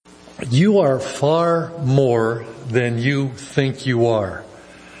You are far more than you think you are.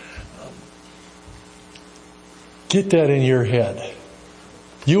 Get that in your head.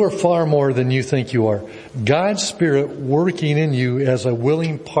 You are far more than you think you are. God's Spirit working in you as a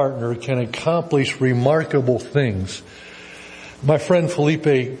willing partner can accomplish remarkable things. My friend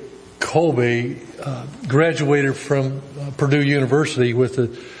Felipe Kolbe graduated from Purdue University with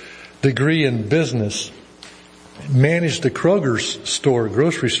a degree in business. Managed a Kroger's store,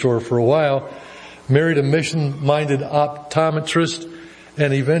 grocery store for a while, married a mission-minded optometrist,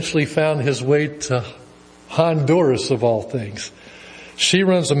 and eventually found his way to Honduras of all things. She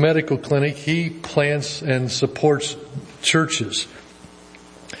runs a medical clinic. He plants and supports churches.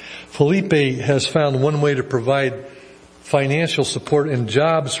 Felipe has found one way to provide financial support and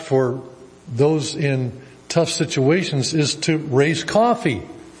jobs for those in tough situations is to raise coffee,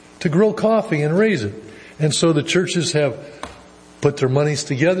 to grow coffee and raise it. And so the churches have put their monies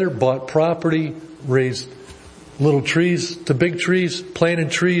together, bought property, raised little trees to big trees, planted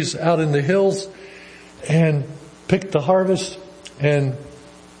trees out in the hills, and picked the harvest and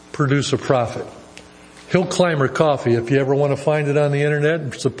produce a profit. Hill Climber Coffee, if you ever want to find it on the internet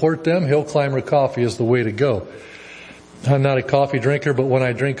and support them, Hill Climber Coffee is the way to go. I'm not a coffee drinker, but when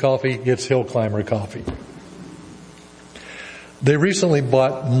I drink coffee, it's Hill Climber Coffee. They recently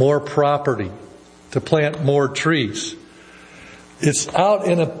bought more property to plant more trees. It's out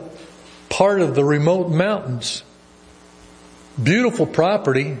in a part of the remote mountains. Beautiful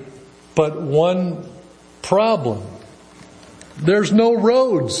property, but one problem. There's no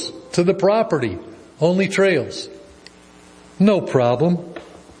roads to the property, only trails. No problem.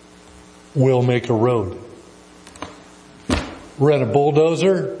 We'll make a road. Rent a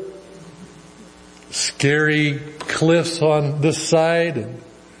bulldozer, scary cliffs on this side, and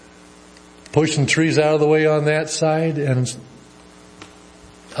pushing trees out of the way on that side. And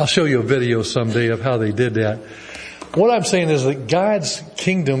I'll show you a video someday of how they did that. What I'm saying is that God's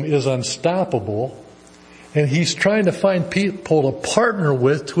kingdom is unstoppable, and He's trying to find people to partner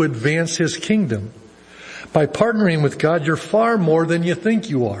with to advance His kingdom. By partnering with God, you're far more than you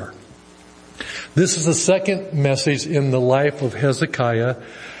think you are. This is the second message in the life of Hezekiah,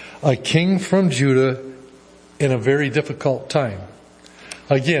 a king from Judah in a very difficult time.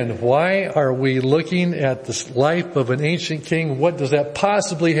 Again, why are we looking at the life of an ancient king? What does that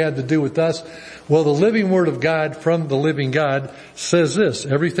possibly have to do with us? Well, the living word of God from the living God says this: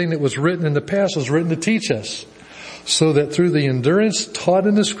 everything that was written in the past was written to teach us, so that through the endurance taught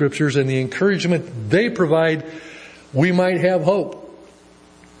in the scriptures and the encouragement they provide, we might have hope.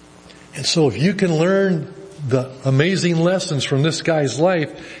 And so if you can learn the amazing lessons from this guy's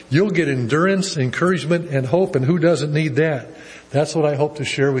life, you'll get endurance, encouragement, and hope. And who doesn't need that? That's what I hope to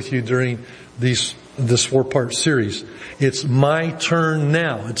share with you during this 4-part series. It's my turn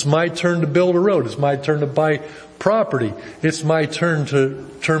now. It's my turn to build a road. It's my turn to buy property. It's my turn to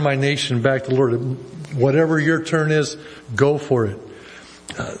turn my nation back to the Lord. Whatever your turn is, go for it.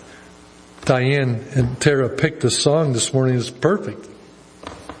 Diane and Tara picked the song this morning. It's perfect.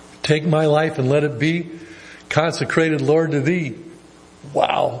 Take my life and let it be consecrated, Lord, to Thee.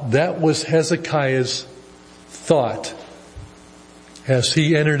 Wow, that was Hezekiah's thought as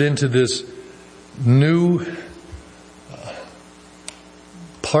he entered into this new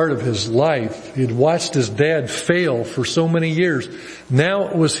part of his life. He'd watched his dad fail for so many years. Now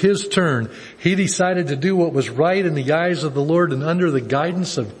it was his turn. He decided to do what was right in the eyes of the Lord, and under the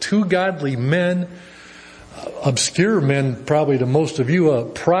guidance of 2 godly men, obscure men probably to most of you, a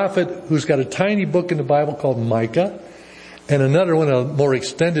prophet who's got a tiny book in the Bible called Micah, and another one, a more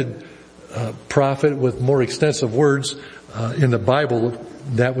extended prophet with more extensive words in the Bible,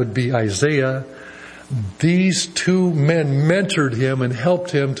 that would be Isaiah. These 2 men mentored him and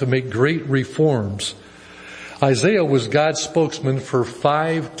helped him to make great reforms. Isaiah was God's spokesman for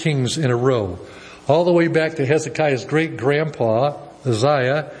 5 kings in a row, all the way back to Hezekiah's great-grandpa,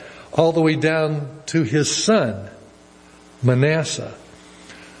 Uzziah, all the way down to his son, Manasseh.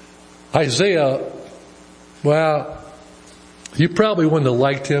 Isaiah, well, you probably wouldn't have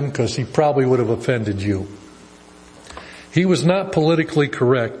liked him because he probably would have offended you. He was not politically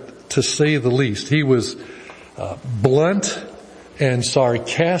correct, to say the least. He was blunt and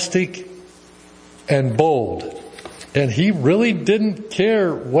sarcastic and bold. And he really didn't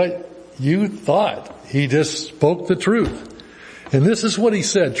care what you thought. He just spoke the truth. And this is what he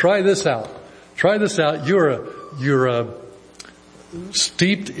said. Try this out. Try this out. You're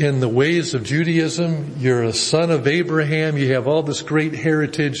steeped in the ways of Judaism. You're a son of Abraham. You have all this great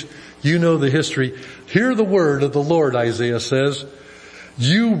heritage. You know the history. Hear the word of the Lord, Isaiah says.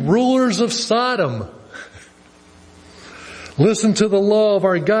 You rulers of Sodom, Listen to the law of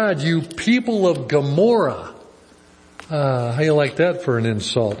our God, you people of Gomorrah. How you like that for an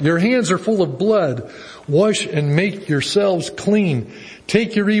insult? Your hands are full of blood. Wash and make yourselves clean.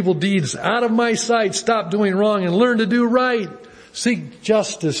 Take your evil deeds out of my sight. Stop doing wrong and learn to do right. Seek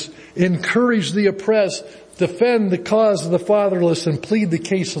justice. Encourage the oppressed. Defend the cause of the fatherless and plead the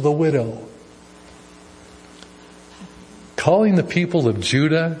case of the widow. Calling the people of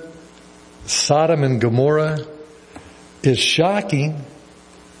Judah Sodom and Gomorrah is shocking,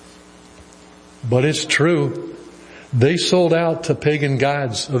 but it's true. They sold out to pagan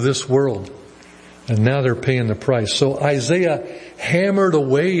gods of this world, and now they're paying the price. So Isaiah hammered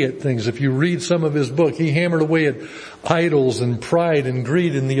away at things. If you read some of his book, he hammered away at idols and pride and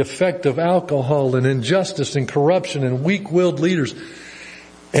greed and the effect of alcohol and injustice and corruption and weak-willed leaders.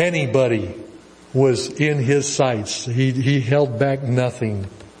 Anybody was in his sights. He held back nothing.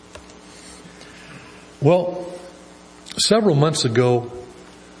 Well, several months ago,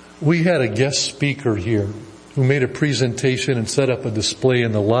 we had a guest speaker here who made a presentation and set up a display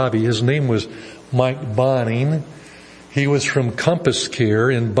in the lobby. His name was Mike Bonning. He was from Compass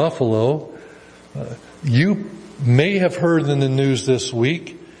Care in Buffalo. You may have heard in the news this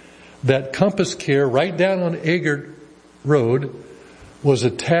week that Compass Care right down on Eggert Road was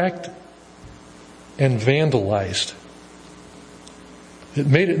attacked and vandalized. It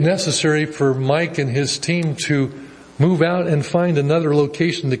made it necessary for Mike and his team to move out and find another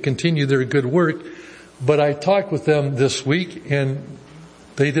location to continue their good work. But I talked with them this week, and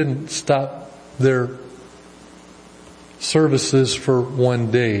they didn't stop their services for one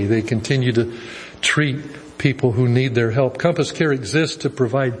day. They continue to treat people who need their help. Compass Care exists to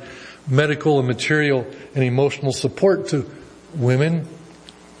provide medical and material and emotional support to women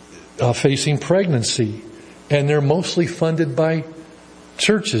facing pregnancy. And they're mostly funded by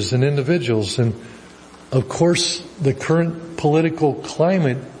churches and individuals. And of course, the current political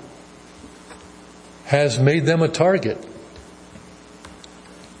climate has made them a target.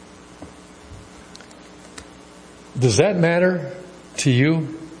 Does that matter to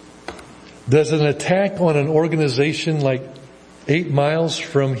you? Does an attack on an organization like 8 miles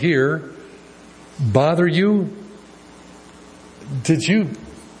from here bother you? Did you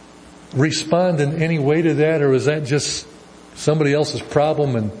respond in any way to that, or is that just somebody else's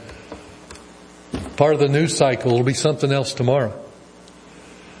problem and part of the news cycle? It'll be something else tomorrow.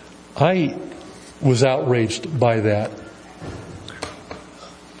 I was outraged by that.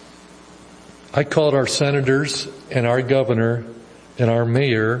 I called our senators and our governor and our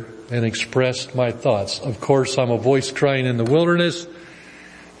mayor and expressed my thoughts. Of course, I'm a voice crying in the wilderness,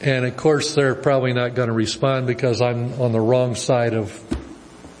 and of course they're probably not going to respond because I'm on the wrong side of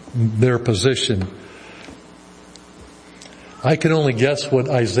their position. I can only guess what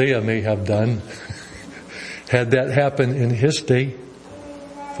Isaiah may have done had that happened in his day,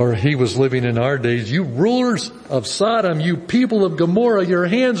 for he was living in our days. You rulers of Sodom, you people of Gomorrah, your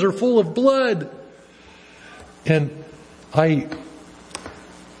hands are full of blood. And I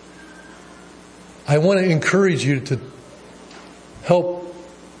want to encourage you to help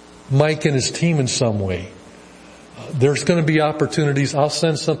Mike and his team in some way. There's going to be opportunities. I'll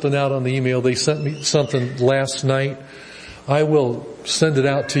send something out on the email. They sent me something last night. I will send it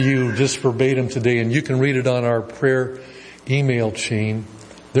out to you just verbatim today, and you can read it on our prayer email chain.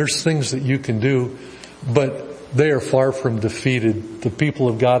 There's things that you can do, but they are far from defeated. The people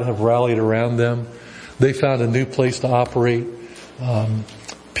of God have rallied around them. They found a new place to operate.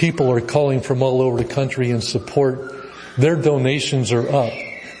 People are calling from all over the country in support. Their donations are up.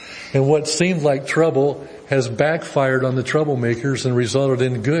 And what seemed like trouble has backfired on the troublemakers and resulted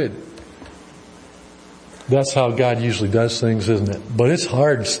in good. That's how God usually does things, isn't it? But it's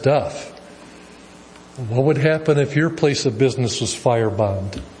hard stuff. What would happen if your place of business was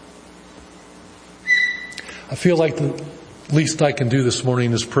firebombed? I feel like the least I can do this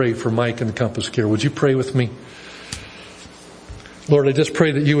morning is pray for Mike and Compass Care. Would you pray with me? Lord, I just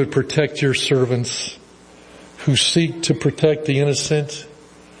pray that you would protect your servants who seek to protect the innocent.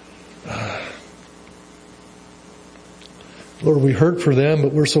 Lord, we hurt for them,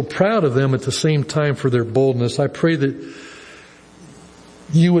 but we're so proud of them at the same time for their boldness. I pray that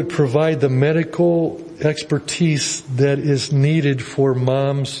you would provide the medical expertise that is needed for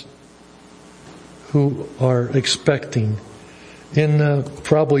moms who are expecting in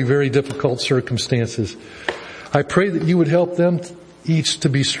probably very difficult circumstances. I pray that you would help them each to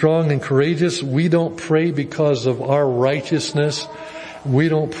be strong and courageous. We don't pray because of our righteousness. We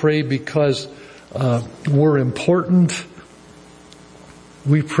don't pray because we're important.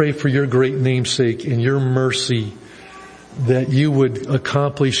 We pray for your great namesake and your mercy that you would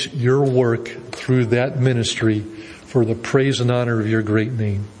accomplish your work through that ministry for the praise and honor of your great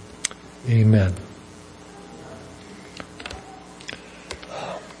name. Amen.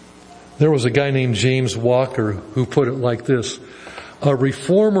 There was a guy named James Walker who put it like this: a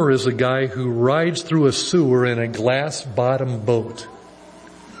reformer is a guy who rides through a sewer in a glass-bottom boat.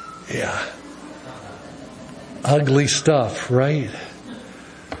 Yeah. Ugly stuff, right?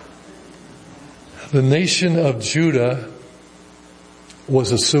 The nation of Judah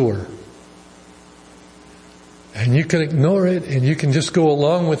was a sewer. And you can ignore it, and you can just go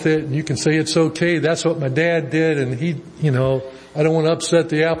along with it, and you can say it's okay, that's what my dad did, and he, I don't want to upset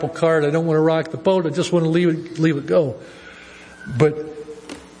the apple cart, I don't want to rock the boat, I just want to leave it go. But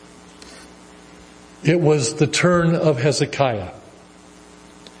it was the turn of Hezekiah.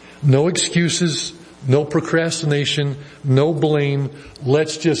 No excuses, no procrastination, no blame.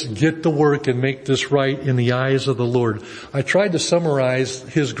 Let's just get to work and make this right in the eyes of the Lord. I tried to summarize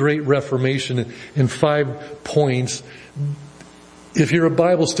his great reformation in 5 points. If you're a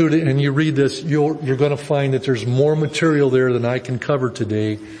Bible student and you read this, you're going to find that there's more material there than I can cover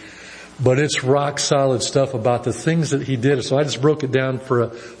today. But it's rock solid stuff about the things that he did. So I just broke it down for a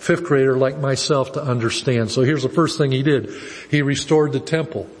 5th grader like myself to understand. So here's the first thing he did. He restored the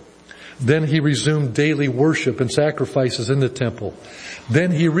temple. Then he resumed daily worship and sacrifices in the temple. Then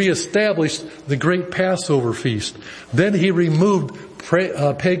he reestablished the great Passover feast. Then he removed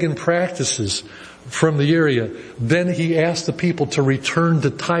pagan practices from the area. Then he asked the people to return to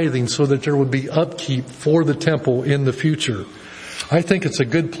tithing so that there would be upkeep for the temple in the future. I think it's a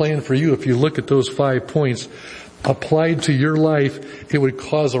good plan for you if you look at those 5 points. Applied to your life, it would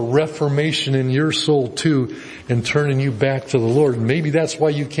cause a reformation in your soul too, and turning you back to the Lord. And maybe that's why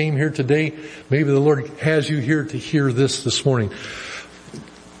you came here today. Maybe the Lord has you here to hear this morning.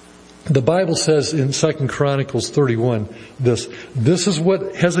 The Bible says in 2 Chronicles 31, this is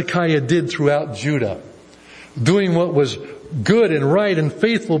what Hezekiah did throughout Judah. Doing what was good and right and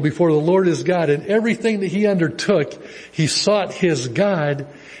faithful before the Lord his God. And everything that he undertook, he sought his God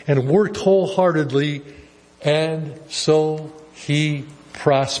and worked wholeheartedly, and so he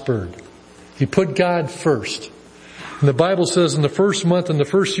prospered. He put God first. And the Bible says in the first month, in the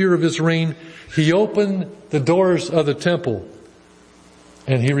first year of his reign, he opened the doors of the temple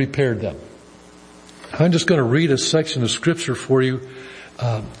and he repaired them. I'm just going to read a section of scripture for you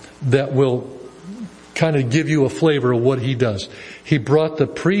that will kind of give you a flavor of what he does. He brought the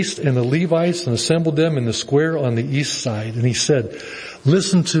priests and the Levites and assembled them in the square on the east side. And he said,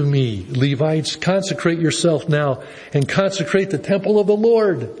 listen to me, Levites, consecrate yourself now and consecrate the temple of the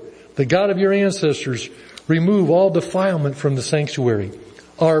Lord, the God of your ancestors. Remove all defilement from the sanctuary.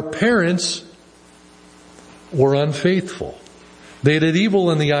 Our parents were unfaithful. They did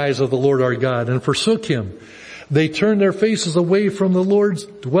evil in the eyes of the Lord our God and forsook him. They turned their faces away from the Lord's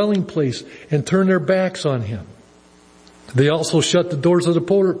dwelling place and turned their backs on him. They also shut the doors of the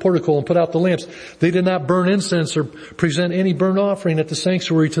portico and put out the lamps. They did not burn incense or present any burnt offering at the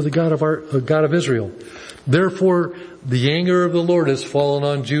sanctuary to the God of Israel. Therefore, the anger of the Lord has fallen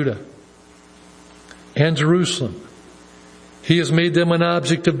on Judah and Jerusalem. He has made them an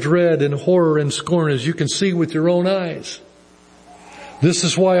object of dread and horror and scorn, as you can see with your own eyes. This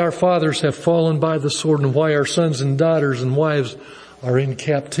is why our fathers have fallen by the sword and why our sons and daughters and wives are in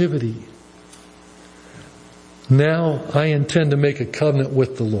captivity. Now I intend to make a covenant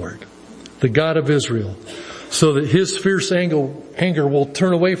with the Lord, the God of Israel, so that his fierce anger will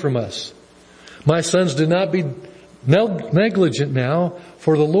turn away from us. My sons, do not be negligent now,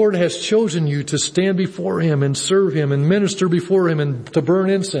 for the Lord has chosen you to stand before him and serve him and minister before him and to burn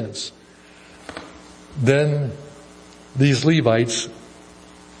incense. Then these Levites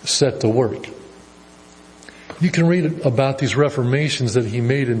set to work. You can read about these reformations that he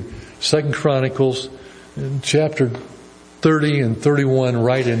made in 2 Chronicles, in chapter 30 and 31,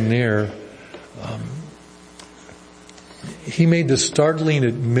 right in there. He made the startling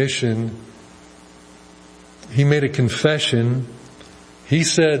admission. He made a confession. He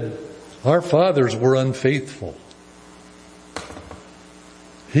said, our fathers were unfaithful.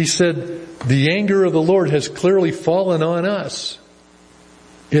 He said, the anger of the Lord has clearly fallen on us.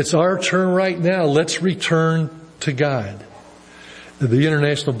 It's our turn right now. Let's return to God. The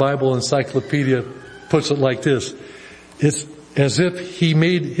International Bible Encyclopedia puts it like this. It's as if he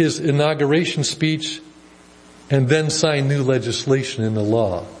made his inauguration speech and then signed new legislation in the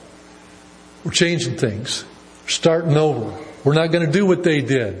law. We're changing things. We're starting over. We're not going to do what they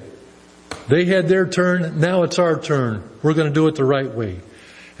did. They had their turn. Now it's our turn. We're going to do it the right way.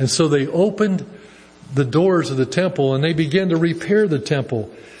 And so they opened the doors of the temple and they began to repair the temple.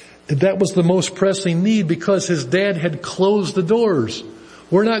 That was the most pressing need because his dad had closed the doors.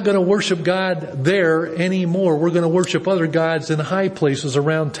 we're not going to worship God there anymore. We're going to worship other gods in high places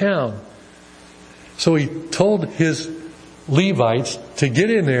around town. So he told his Levites to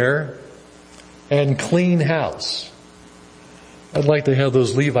get in there and clean house. I'd like to have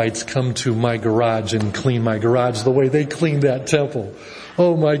those Levites come to my garage and clean my garage the way they cleaned that temple.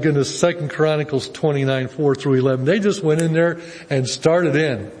 Oh my goodness, 2 Chronicles 29, 4 through 11. They just went in there and started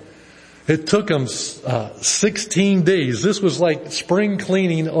in. It took them 16 days. This was like spring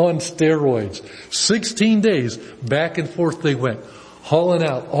cleaning on steroids. 16 days, back and forth they went, hauling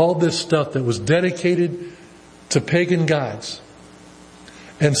out all this stuff that was dedicated to pagan gods.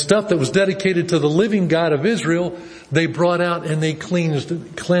 And stuff that was dedicated to the living God of Israel, they brought out and they cleansed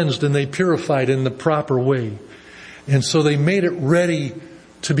and they purified in the proper way. And so they made it ready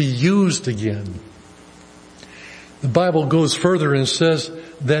to be used again. The Bible goes further and says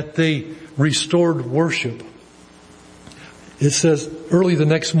that they restored worship. It says, early the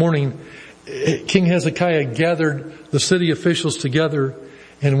next morning, King Hezekiah gathered the city officials together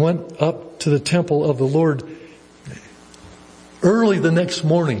and went up to the temple of the Lord early the next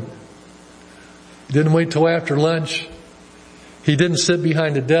morning. He didn't wait till after lunch. He didn't sit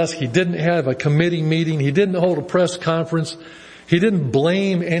behind a desk. He didn't have a committee meeting. He didn't hold a press conference. He didn't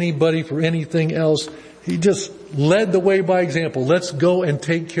blame anybody for anything else. He just led the way by example. Let's go and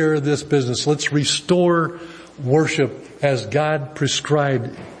take care of this business. Let's restore worship as God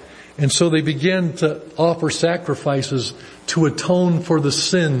prescribed. And so they began to offer sacrifices to atone for the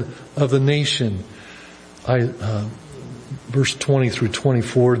sin of the nation. Verse 20 through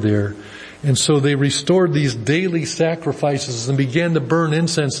 24 there. And so they restored these daily sacrifices and began to burn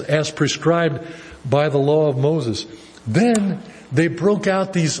incense as prescribed by the law of Moses. Then they broke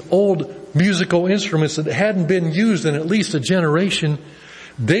out these old musical instruments that hadn't been used in at least a generation.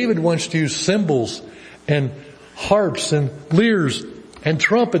 David wants to use cymbals and harps and lyres and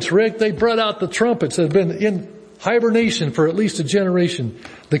trumpets. Rick, they brought out the trumpets that had been in hibernation for at least a generation.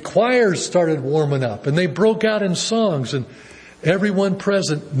 The choirs started warming up and they broke out in songs, and everyone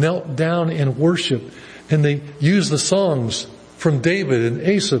present knelt down and worshiped. And they used the songs from David and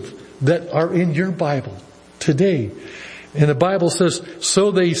Asaph that are in your Bible today. And the Bible says,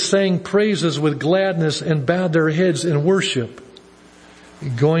 so they sang praises with gladness and bowed their heads in worship.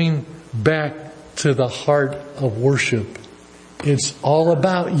 Going back to the heart of worship. It's all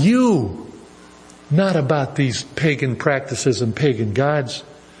about you, not about these pagan practices and pagan gods.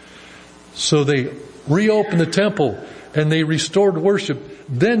 So they reopened the temple and they restored worship.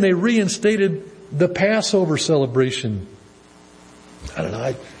 Then they reinstated the Passover celebration. I don't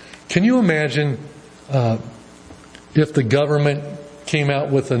know. Can you imagine if the government came out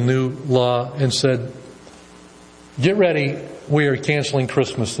with a new law and said, get ready, we are canceling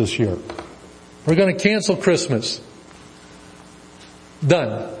Christmas this year. We're going to cancel Christmas.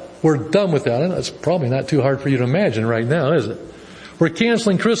 Done. We're done with that. And it's probably not too hard for you to imagine right now, is it? We're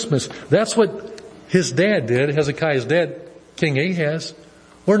canceling Christmas. That's what his dad did, Hezekiah's dad, King Ahaz.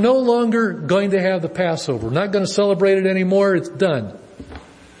 We're no longer going to have the Passover. We're not going to celebrate it anymore. It's done.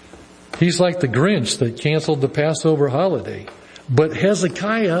 He's like the Grinch that canceled the Passover holiday. But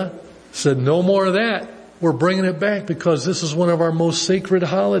Hezekiah said, no more of that. We're bringing it back because this is one of our most sacred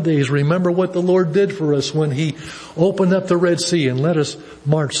holidays. Remember what the Lord did for us when He opened up the Red Sea and let us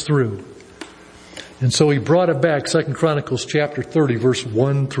march through. And so He brought it back. 2 Chronicles chapter 30, verse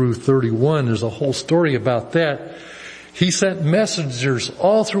 1 through 31. There's a whole story about that. He sent messengers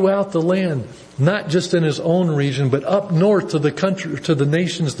all throughout the land, not just in His own region, but up north to the country, to the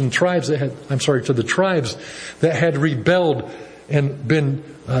nations and tribes that had, to the tribes that had rebelled and been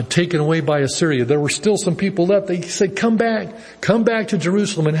taken away by Assyria. There were still some people left. They said, come back to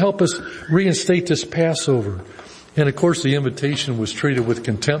Jerusalem and help us reinstate this Passover. And of course the invitation was treated with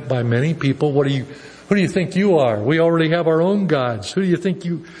contempt by many people. Who do you think you are? We already have our own gods. Who do you think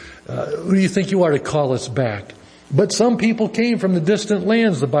you are to call us back? But some people came from the distant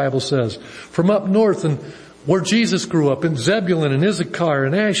lands, the Bible says, from up north and where Jesus grew up, in Zebulun and Issachar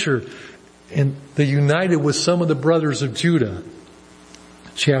and Asher. And they united with some of the brothers of Judah.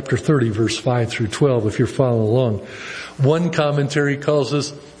 Chapter 30, verse 5 through 12, if you're following along. One commentary calls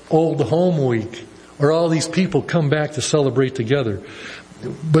this Old Home Week, where all these people come back to celebrate together.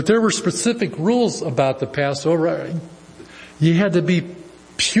 But there were specific rules about the Passover. You had to be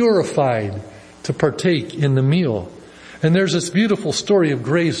purified to partake in the meal. And there's this beautiful story of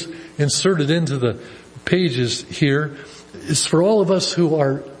grace inserted into the pages here. It's for all of us who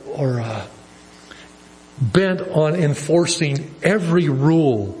are bent on enforcing every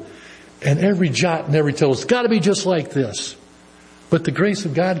rule and every jot and every tittle. It's got to be just like this. But the grace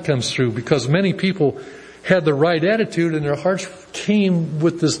of God comes through because many people had the right attitude and their hearts came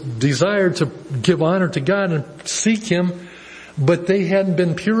with this desire to give honor to God and seek Him, but they hadn't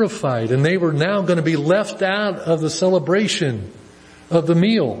been purified and they were now going to be left out of the celebration of the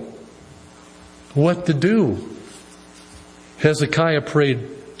meal. What to do? Hezekiah prayed,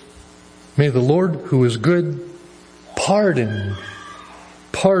 "May the Lord who is good pardon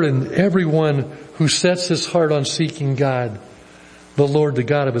everyone who sets his heart on seeking God, the Lord, the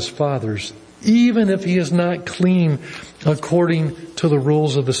God of his fathers, even if he is not clean according to the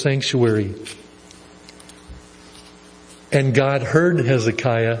rules of the sanctuary." And God heard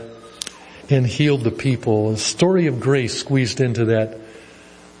Hezekiah and healed the people. A story of grace squeezed into that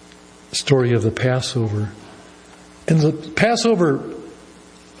story of the Passover. And the Passover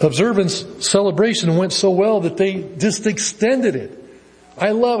observance celebration went so well that they just extended it.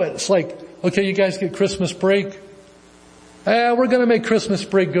 I love it. It's like, okay, you guys get Christmas break. We're going to make Christmas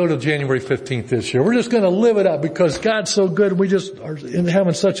break go to January 15th this year. We're just going to live it up because God's so good. We just are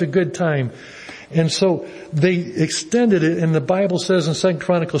having such a good time. And so they extended it, and the Bible says in 2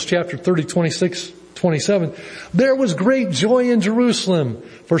 Chronicles chapter 30, 26, 27, "There was great joy in Jerusalem,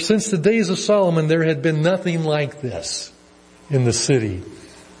 for since the days of Solomon there had been nothing like this in the city."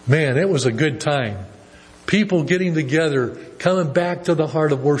 Man, it was a good time. People getting together, coming back to the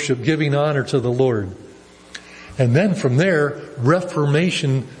heart of worship, giving honor to the Lord. And then from there,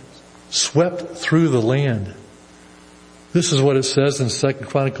 Reformation swept through the land. This is what it says in 2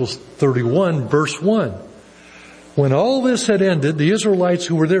 Chronicles 31, verse 1. "When all this had ended, the Israelites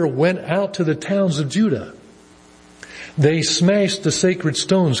who were there went out to the towns of Judah. They smashed the sacred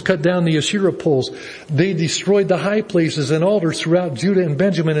stones, cut down the Asherah poles. They destroyed the high places and altars throughout Judah and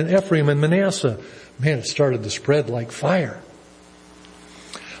Benjamin and Ephraim and Manasseh." Man, it started to spread like fire.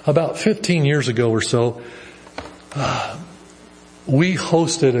 About 15 years ago or so, we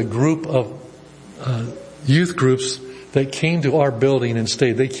hosted a group of youth groups that came to our building and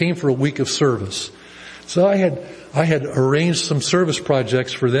stayed. They came for a week of service. So I had arranged some service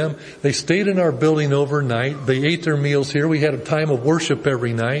projects for them. They stayed in our building overnight. They ate their meals here. We had a time of worship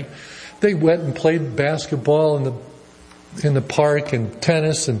every night. They went and played basketball in the park and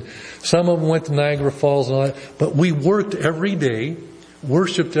tennis, and some of them went to Niagara Falls and all that. But we worked every day,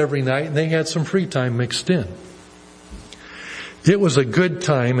 worshiped every night, and they had some free time mixed in. It was a good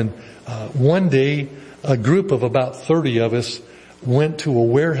time, and one day a group of about 30 of us went to a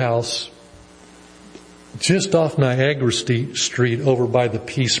warehouse just off Niagara Street over by the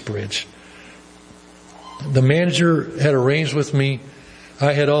Peace Bridge. The manager had arranged with me.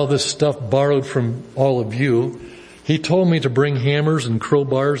 I had all this stuff borrowed from all of you. He told me to bring hammers and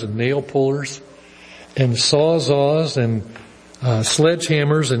crowbars and nail pullers and sawzalls and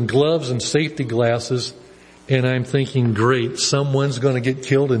sledgehammers and gloves and safety glasses. And I'm thinking, great, someone's going to get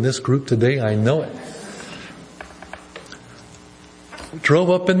killed in this group today. I know it. Drove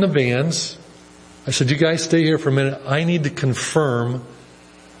up in the vans. I said, "You guys stay here for a minute. I need to confirm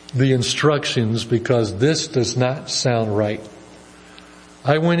the instructions because this does not sound right."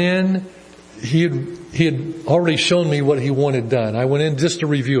 I went in. He had already shown me what he wanted done. I went in just to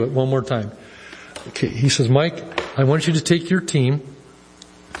review it one more time. Okay, he says, "Mike, I want you to take your team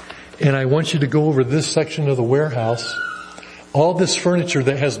and I want you to go over this section of the warehouse. All this furniture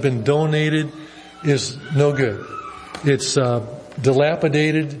that has been donated is no good. It's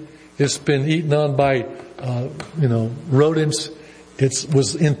dilapidated. It's been eaten on by, rodents. It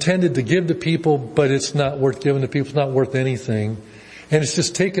was intended to give to people, but it's not worth giving to people. It's not worth anything. And it's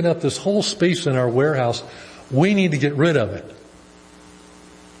just taken up this whole space in our warehouse. We need to get rid of it."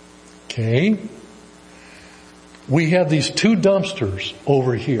 Okay. We have these 2 dumpsters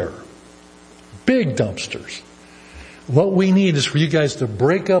over here. Big dumpsters. What we need is for you guys to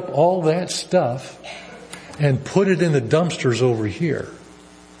break up all that stuff and put it in the dumpsters over here.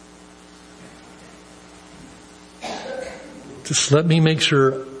 Just let me make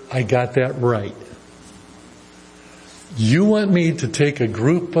sure I got that right. You want me to take a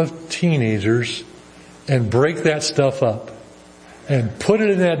group of teenagers and break that stuff up and put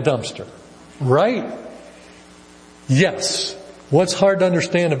it in that dumpster, right? Yes. What's hard to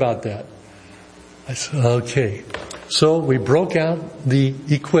understand about that? I said, okay. So we broke out the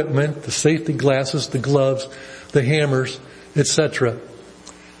equipment, the safety glasses, the gloves, the hammers, etc.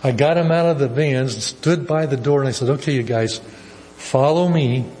 I got them out of the vans and stood by the door and I said, "Okay, you guys, follow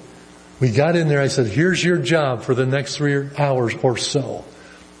me." We got in there. I said, "Here's your job for the next 3 hours or so.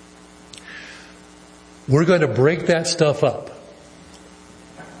 We're going to break that stuff up.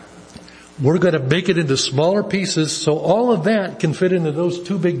 We're going to make it into smaller pieces so all of that can fit into those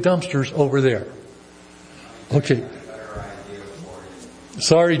 2 big dumpsters over there." Okay.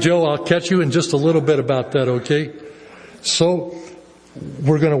 Sorry, Joe, I'll catch you in just a little bit about that, okay? So,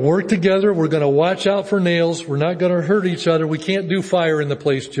 we're going to work together. We're going to watch out for nails. We're not going to hurt each other. We can't do fire in the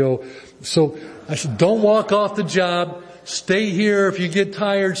place, Joe. So, I said, don't walk off the job. Stay here. If you get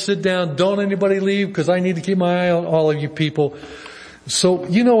tired, sit down. Don't anybody leave, because I need to keep my eye on all of you people. So,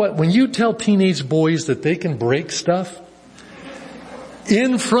 you know what? When you tell teenage boys that they can break stuff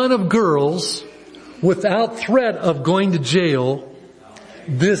in front of girls without threat of going to jail,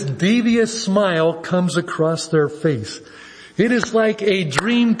 this devious smile comes across their face. It is like a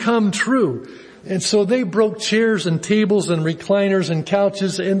dream come true. And so they broke chairs and tables and recliners and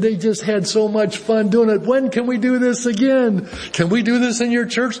couches, and they just had so much fun doing it. When can we do this again? Can we do this in your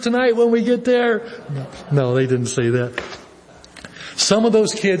church tonight when we get there? No, they didn't say that. Some of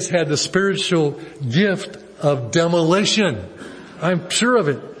those kids had the spiritual gift of demolition. I'm sure of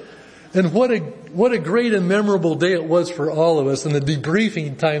it. And what a great and memorable day it was for all of us. And the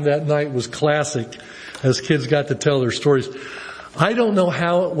debriefing time that night was classic as kids got to tell their stories. I don't know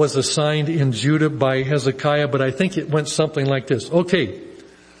how it was assigned in Judah by Hezekiah, but I think it went something like this. Okay,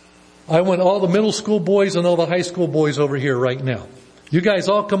 I want all the middle school boys and all the high school boys over here right now. You guys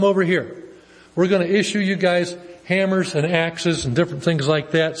all come over here. We're going to issue you guys hammers and axes and different things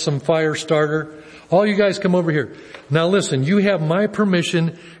like that, some fire starter. All you guys come over here. Now listen, you have my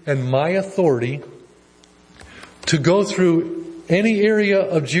permission and my authority to go through any area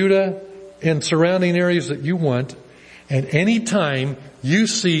of Judah and surrounding areas that you want. And any time you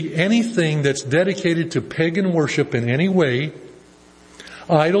see anything that's dedicated to pagan worship in any way,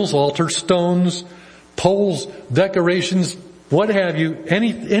 idols, altars, stones, poles, decorations, what have you,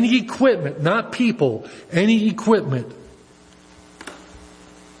 any equipment, not people, any equipment,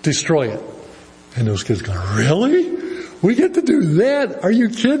 destroy it. And those kids go, really? We get to do that? Are you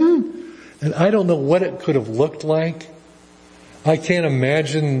kidding? And I don't know what it could have looked like. I can't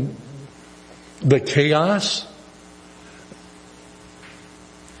imagine the chaos.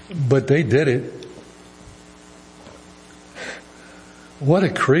 But they did it. What a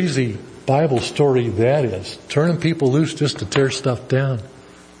crazy Bible story that is. Turning people loose just to tear stuff down.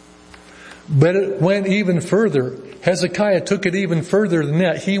 But it went even further. Hezekiah took it even further than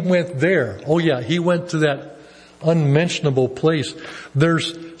that. He went there. Oh yeah, he went to that unmentionable place.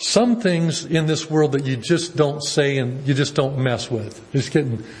 There's some things in this world that you just don't say and you just don't mess with. It's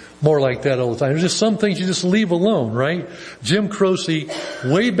getting more like that all the time. There's just some things you just leave alone, right? Jim Croce,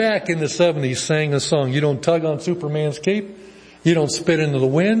 way back in the 70s, sang a song, you don't tug on Superman's cape, you don't spit into the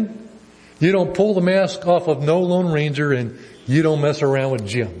wind, you don't pull the mask off of no Lone Ranger, and you don't mess around with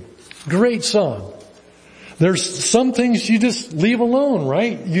Jim. Great song. There's some things you just leave alone,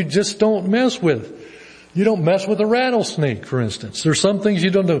 right? You just don't mess with. You don't mess with a rattlesnake, for instance. There's some things you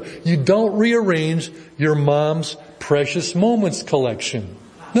don't do. You don't rearrange your mom's precious moments collection.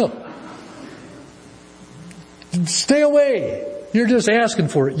 No. Stay away. You're just asking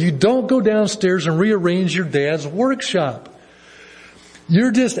for it. You don't go downstairs and rearrange your dad's workshop.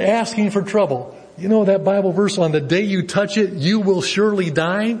 You're just asking for trouble. You know that Bible verse, on the day you touch it, you will surely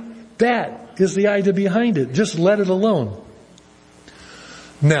die? That is the idea behind it. Just let it alone.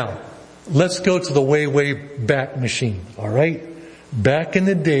 Now, let's go to the way, way back machine. All right? Back in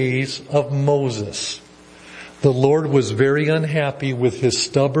the days of Moses, the Lord was very unhappy with his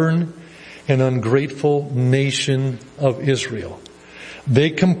stubborn and ungrateful nation of Israel. They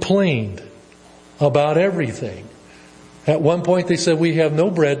complained about everything. At one point they said, we have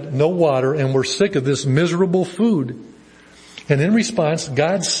no bread, no water, and we're sick of this miserable food. And in response,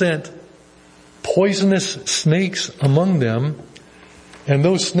 God sent poisonous snakes among them, and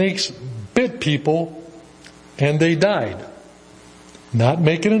those snakes bit people, and they died. Not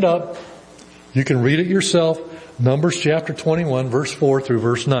making it up. You can read it yourself. Numbers chapter 21, verse 4 through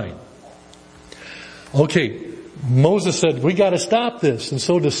verse 9. Okay, Moses said, we gotta stop this. And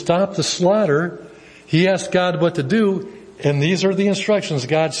so to stop the slaughter, he asked God what to do, and these are the instructions.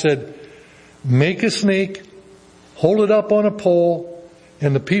 God said, make a snake, hold it up on a pole,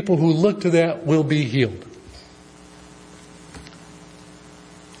 and the people who look to that will be healed.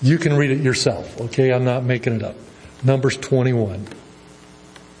 You can read it yourself, okay? I'm not making it up. Numbers 21.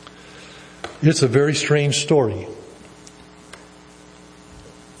 It's a very strange story.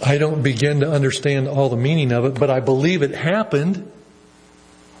 I don't begin to understand all the meaning of it, but I believe it happened.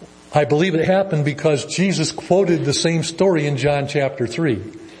 I believe it happened because Jesus quoted the same story in John chapter 3.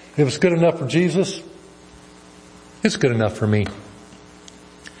 If it's good enough for Jesus, it's good enough for me.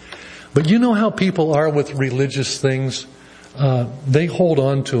 But you know how people are with religious things? They hold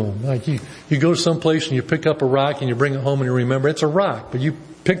on to them. Like you go someplace and you pick up a rock and you bring it home and you remember it's a rock, but you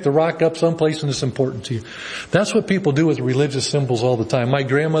pick the rock up someplace and it's important to you. That's what people do with religious symbols all the time. My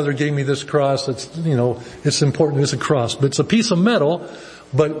grandmother gave me this cross. It's, it's important. It's a cross, but it's a piece of metal,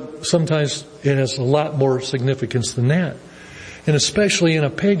 but sometimes it has a lot more significance than that. And especially in a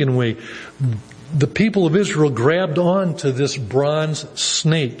pagan way, the people of Israel grabbed on to this bronze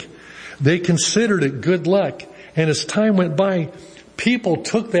snake. They considered it good luck. And as time went by, people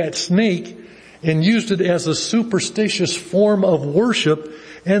took that snake and used it as a superstitious form of worship,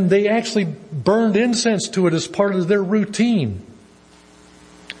 and they actually burned incense to it as part of their routine.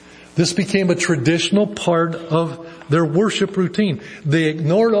 This became a traditional part of their worship routine. They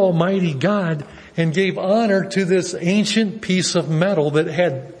ignored Almighty God and gave honor to this ancient piece of metal that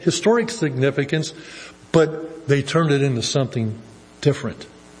had historic significance, but they turned it into something different.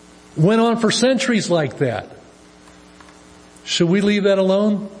 Went on for centuries like that. Should we leave that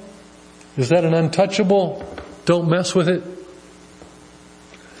alone? Is that an untouchable? Don't mess with it?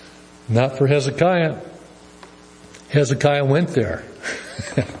 Not for Hezekiah. Hezekiah went there.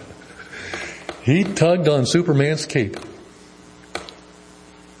 He tugged on Superman's cape.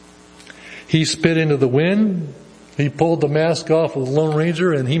 He spit into the wind. He pulled the mask off of the Lone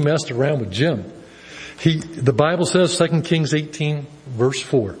Ranger, and he messed around with Jim. The Bible says, 2 Kings 18, verse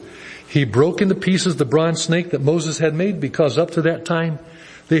 4, he broke into pieces the bronze snake that Moses had made, because up to that time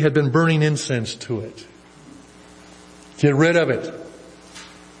they had been burning incense to it. Get rid of it.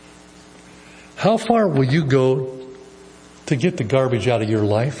 How far will you go to get the garbage out of your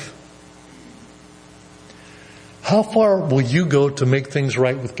life? How far will you go to make things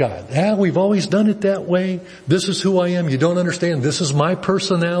right with God? We've always done it that way. This is who I am. You don't understand. This is my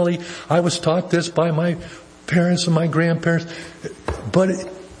personality. I was taught this by my parents and my grandparents. But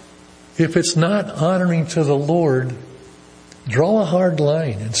if it's not honoring to the Lord, draw a hard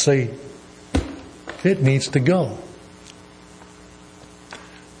line and say, it needs to go.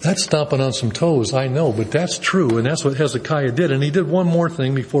 That's stomping on some toes, I know, but that's true, and that's what Hezekiah did. And he did one more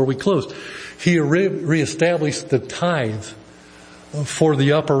thing before we closed. He reestablished the tithe for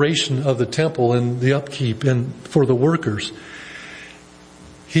the operation of the temple and the upkeep and for the workers.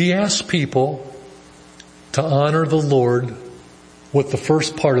 He asked people to honor the Lord with the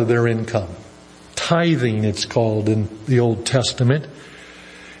first part of their income. Tithing, it's called in the Old Testament.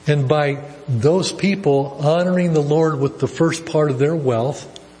 And by those people honoring the Lord with the first part of their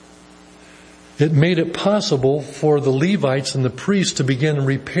wealth, it made it possible for the Levites and the priests to begin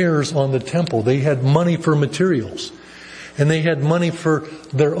repairs on the temple. They had money for materials, and they had money for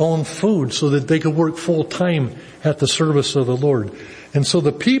their own food so that they could work full time at the service of the Lord. And so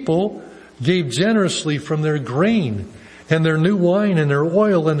the people gave generously from their grain and their new wine and their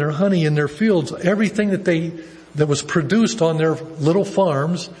oil and their honey and their fields. Everything that was produced on their little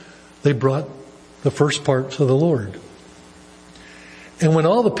farms, they brought the first part to the Lord. And when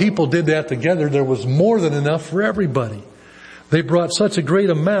all the people did that together, there was more than enough for everybody. They brought such a great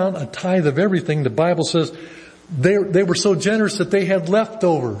amount, a tithe of everything. The Bible says they were so generous that they had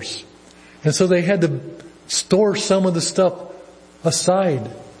leftovers. And so they had to store some of the stuff aside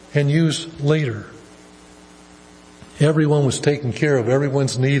and use later. Everyone was taken care of.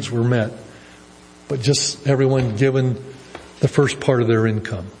 Everyone's needs were met. But just everyone given the first part of their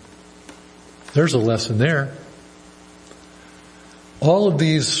income. There's a lesson there. All of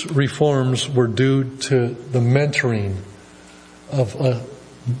these reforms were due to the mentoring of a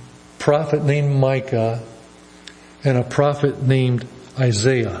prophet named Micah and a prophet named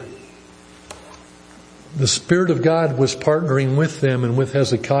Isaiah. The Spirit of God was partnering with them and with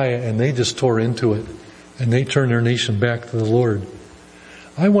Hezekiah, and they just tore into it, and they turned their nation back to the Lord.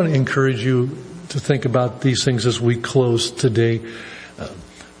 I want to encourage you to think about these things as we close today.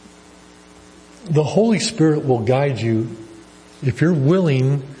 The Holy Spirit will guide you. If you're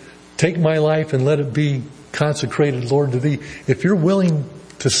willing, take my life and let it be consecrated, Lord, to thee. If you're willing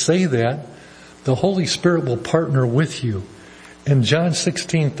to say that, the Holy Spirit will partner with you. And John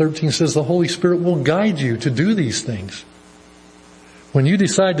 16:13 says the Holy Spirit will guide you to do these things. When you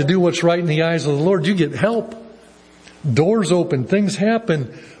decide to do what's right in the eyes of the Lord, you get help. Doors open, things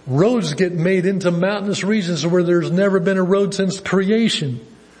happen, roads get made into mountainous regions where there's never been a road since creation.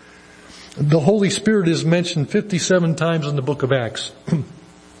 The Holy Spirit is mentioned 57 times in the book of Acts.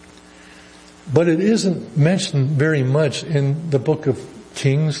 But it isn't mentioned very much in the book of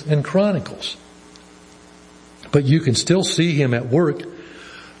Kings and Chronicles. But you can still see him at work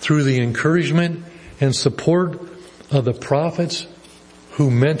through the encouragement and support of the prophets who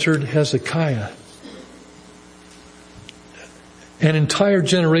mentored Hezekiah. An entire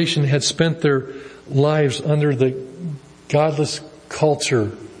generation had spent their lives under the godless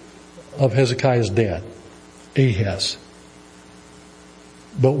culture of Hezekiah's dad, Ahaz.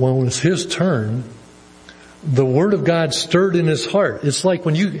 But when it was his turn, the Word of God stirred in his heart. It's like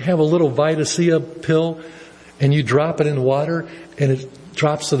when you have a little Vita-C pill and you drop it in water and it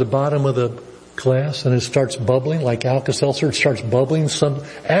drops to the bottom of the glass and it starts bubbling, like Alka-Seltzer, it starts bubbling. Some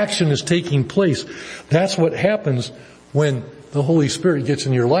action is taking place. That's what happens when the Holy Spirit gets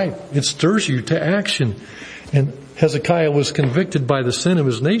in your life. It stirs you to action. And Hezekiah was convicted by the sin of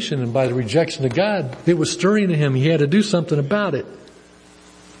his nation and by the rejection of God. It was stirring to him. He had to do something about it.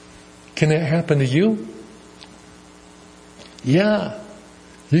 Can that happen to you? Yeah.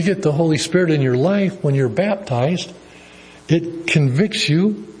 You get the Holy Spirit in your life when you're baptized. It convicts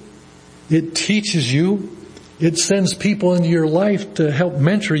you. It teaches you. It sends people into your life to help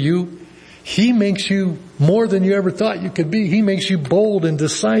mentor you. He makes you more than you ever thought you could be. He makes you bold and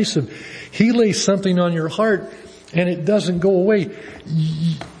decisive. He lays something on your heart and it doesn't go away.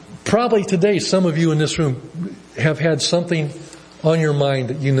 Probably today some of you in this room have had something on your mind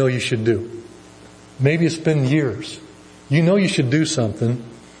that you know you should do. Maybe it's been years. You know you should do something.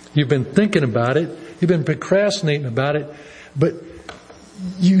 You've been thinking about it. You've been procrastinating about it. But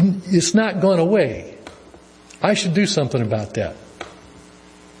it's not gone away. I should do something about that.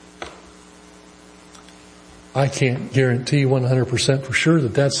 I can't guarantee 100% for sure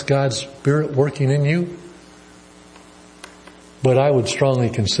that that's God's Spirit working in you. But I would strongly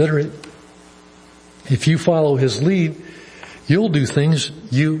consider it. If you follow His lead, you'll do things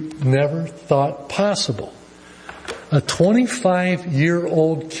you never thought possible. A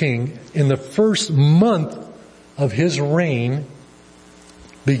 25-year-old king, in the first month of his reign,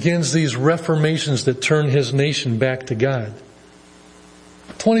 begins these reformations that turn his nation back to God.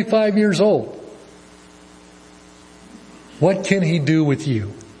 25 years old. What can he do with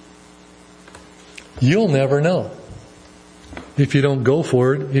you? You'll never know. If you don't go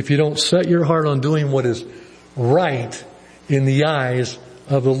for it, if you don't set your heart on doing what is right in the eyes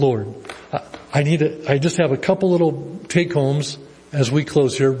of the Lord. I just have a couple little take-homes as we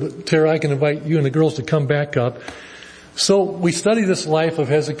close here. But Tara, I can invite you and the girls to come back up. So we study this life of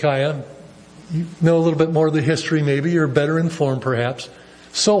Hezekiah. You know a little bit more of the history maybe. You're better informed perhaps.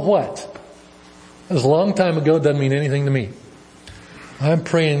 So what? It was a long time ago. It doesn't mean anything to me. I'm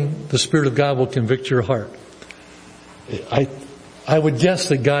praying the Spirit of God will convict your heart. I would guess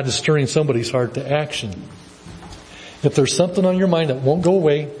that God is stirring somebody's heart to action. If there's something on your mind that won't go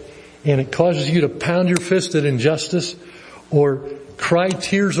away and it causes you to pound your fist at injustice or cry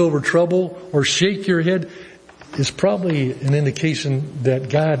tears over trouble or shake your head, it's probably an indication that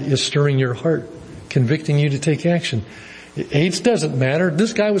God is stirring your heart, convicting you to take action. Age doesn't matter.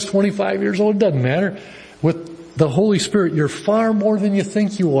 This guy was 25 years old. It doesn't matter. With the Holy Spirit, you're far more than you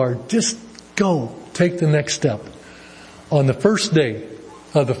think you are. Just go. Take the next step. On the first day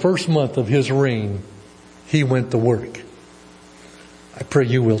of the first month of his reign, he went to work. I pray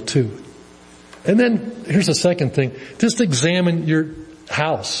you will too. And then here's the second thing. Just examine your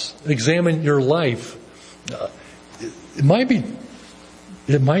house. Examine your life. It might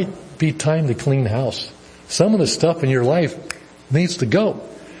be time to clean house. Some of the stuff in your life needs to go.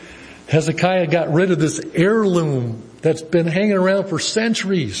 Hezekiah got rid of this heirloom that's been hanging around for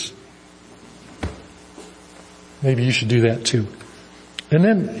centuries. Maybe you should do that too. And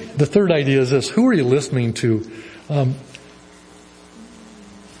then the third idea is this. Who are you listening to?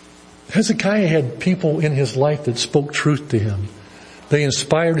 Hezekiah had people in his life that spoke truth to him. They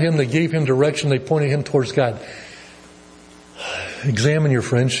inspired him. They gave him direction. They pointed him towards God. Examine your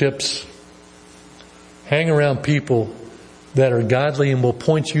friendships. Hang around people that are godly and will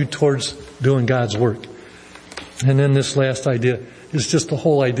point you towards doing God's work. And then this last idea is just the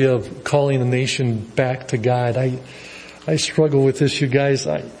whole idea of calling the nation back to God. I struggle with this, you guys.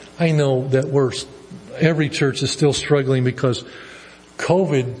 I know that every church is still struggling because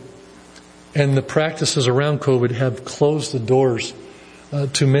COVID and the practices around COVID have closed the doors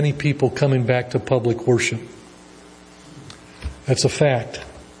to many people coming back to public worship. That's a fact.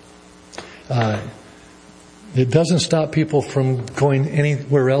 It doesn't stop people from going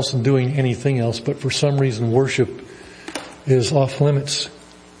anywhere else and doing anything else, but for some reason worship is off limits.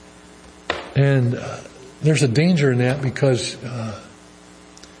 And there's a danger in that because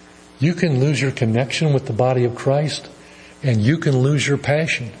you can lose your connection with the body of Christ and you can lose your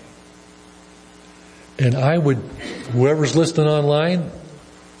passion. And whoever's listening online,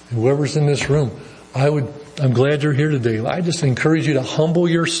 whoever's in this room, I'm glad you're here today. I just encourage you to humble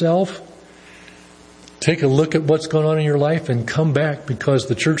yourself. Take a look at what's going on in your life and come back because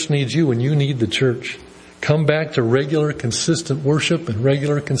the church needs you and you need the church. Come back to regular, consistent worship and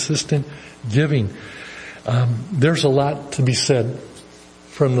regular, consistent giving. There's a lot to be said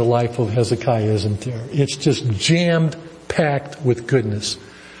from the life of Hezekiah, isn't there? It's just jammed, packed with goodness.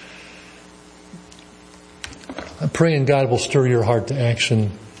 I'm praying God will stir your heart to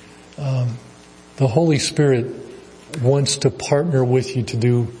action. The Holy Spirit wants to partner with you to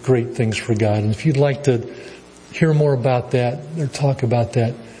do great things for God. And if you'd like to hear more about that or talk about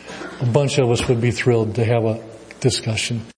that, a bunch of us would be thrilled to have a discussion.